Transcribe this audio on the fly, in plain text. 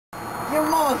Your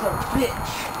mama's a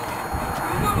bitch.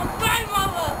 Mama, bye,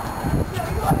 Mama.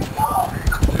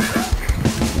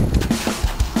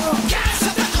 Gas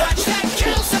of the clutch that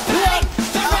kills the pain.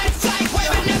 The red flag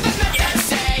women never meant to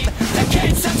say. The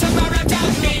kids of tomorrow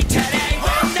don't need today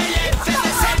when they live in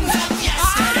the sins of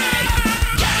yesterday.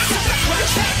 Gas of the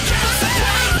clutch that kills the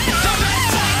pain. The red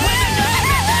flag women never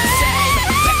meant to say.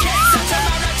 The kids of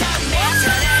tomorrow don't need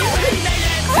today when they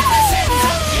live in the sins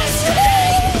of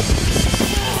yesterday.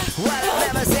 Well, I've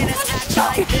never seen us act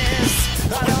like this.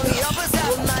 I know the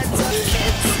opposite minds of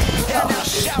kids, and they'll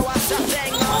show us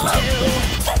something or two.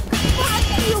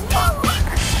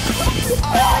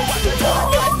 Oh, what the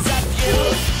dark of you.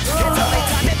 It's only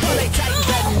time before they take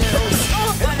the news,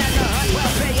 and then the hunt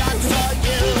will be on for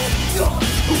you.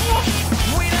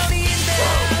 We don't need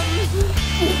them.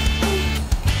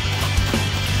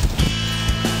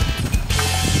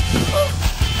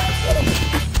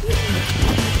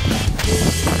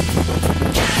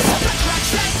 Gas of the clutch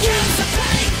that kills the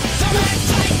pain. The red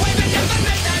flag women never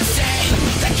meant to say.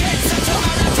 The kids of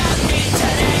tomorrow don't need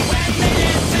today when they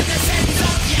live in the sins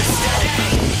of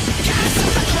yesterday. Gas of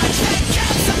the clutch that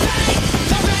kills the pain.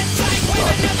 The red flag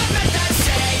women never meant to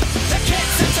say. The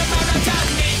kids of tomorrow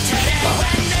don't need today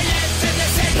when they live in the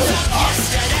sins of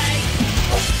yesterday.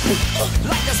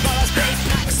 Like the smallest babe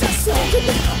access,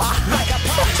 like a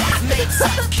project makes a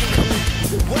king.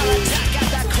 We'll attack at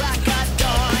the crack of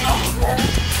dawn.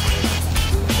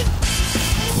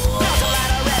 There's a lot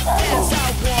of red is a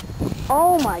war.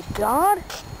 Oh my God,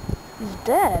 he's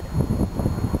dead.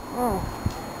 Oh.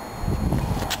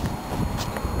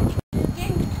 You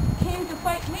came to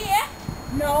fight me, eh?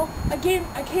 No, I came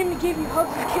to give you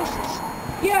hugs and kisses.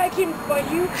 Yeah, I came to fight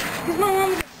you because my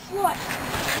mom is a slut.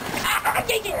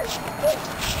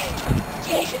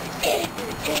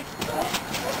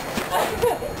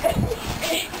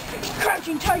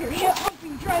 Crouching tiger, hip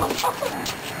humping dragon.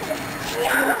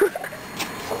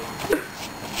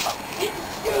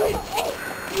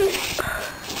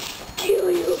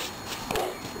 Kill you.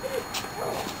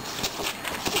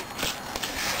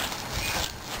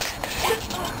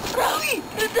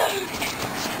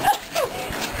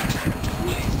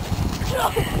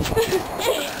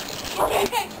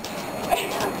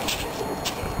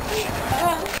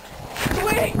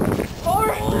 Wait, or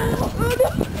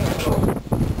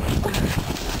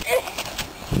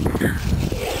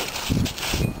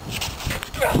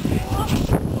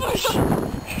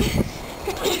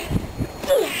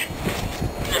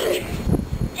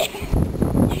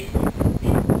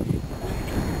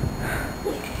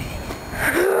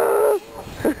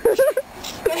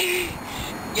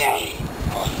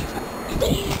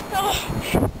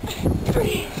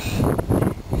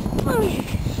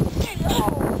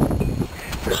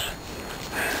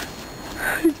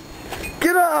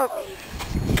Get up!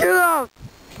 Get up!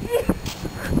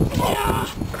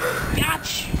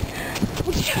 Gotcha.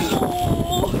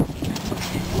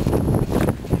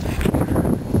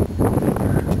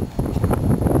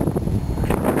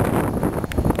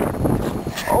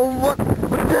 Oh, what the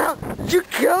hell? Did you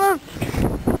kill him?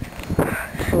 I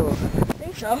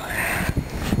think so.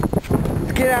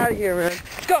 Let's get out of here, man.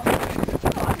 Go.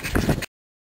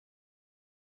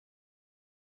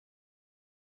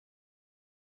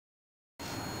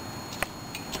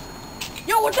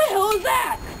 Yo, what the hell is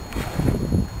that?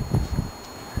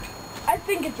 I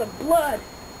think it's a blood.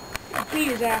 Beat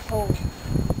his asshole.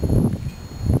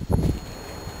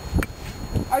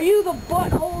 Are you the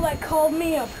butthole that called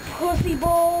me a pussy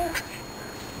bowl?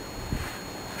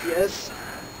 Yes.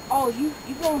 Oh, you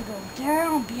gonna go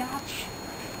down, biatch.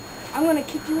 I'm gonna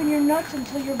kick you in your nuts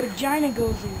until your vagina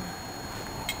goes in.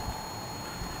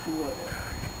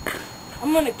 Whatever.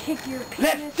 I'm gonna kick your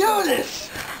penis. Let's do this!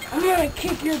 I'm gonna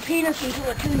kick your penis until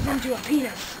it turns into a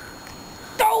penis.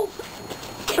 Go!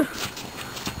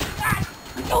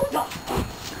 Go! Go!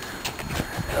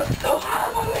 Go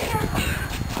out of here!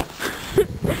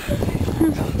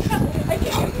 I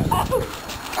can't.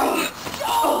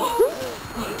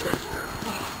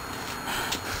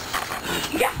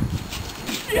 Yeah.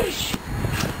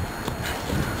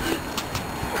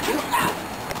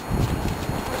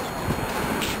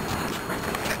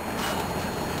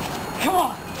 Come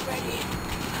on. Ready.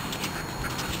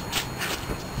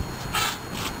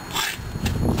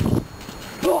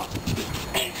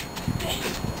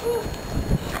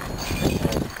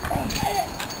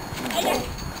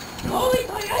 Holy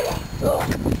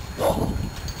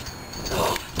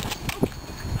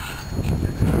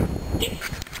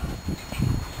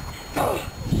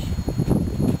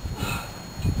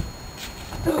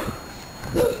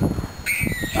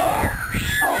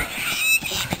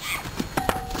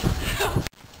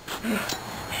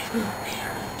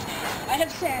I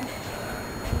have sand.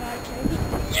 And I can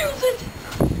use it.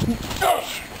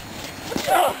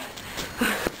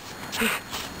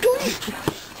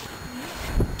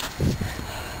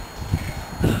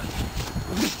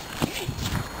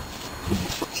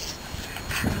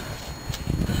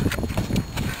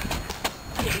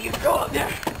 You go up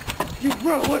there. You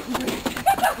run away from me.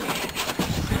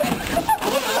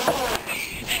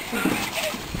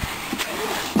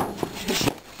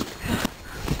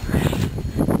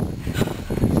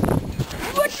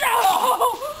 Watch out!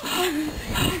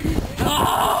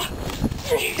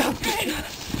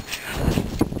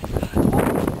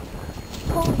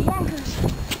 Oh, yonkers.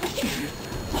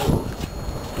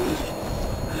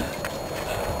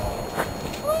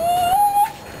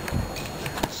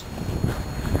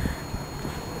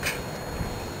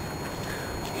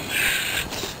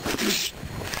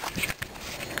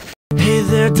 Hey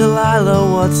there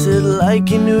Delilah, what's it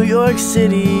like in New York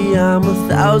City? I'm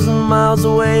 1,000 miles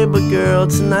away, but girl,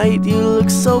 tonight you look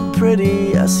so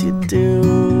pretty, yes you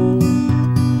do.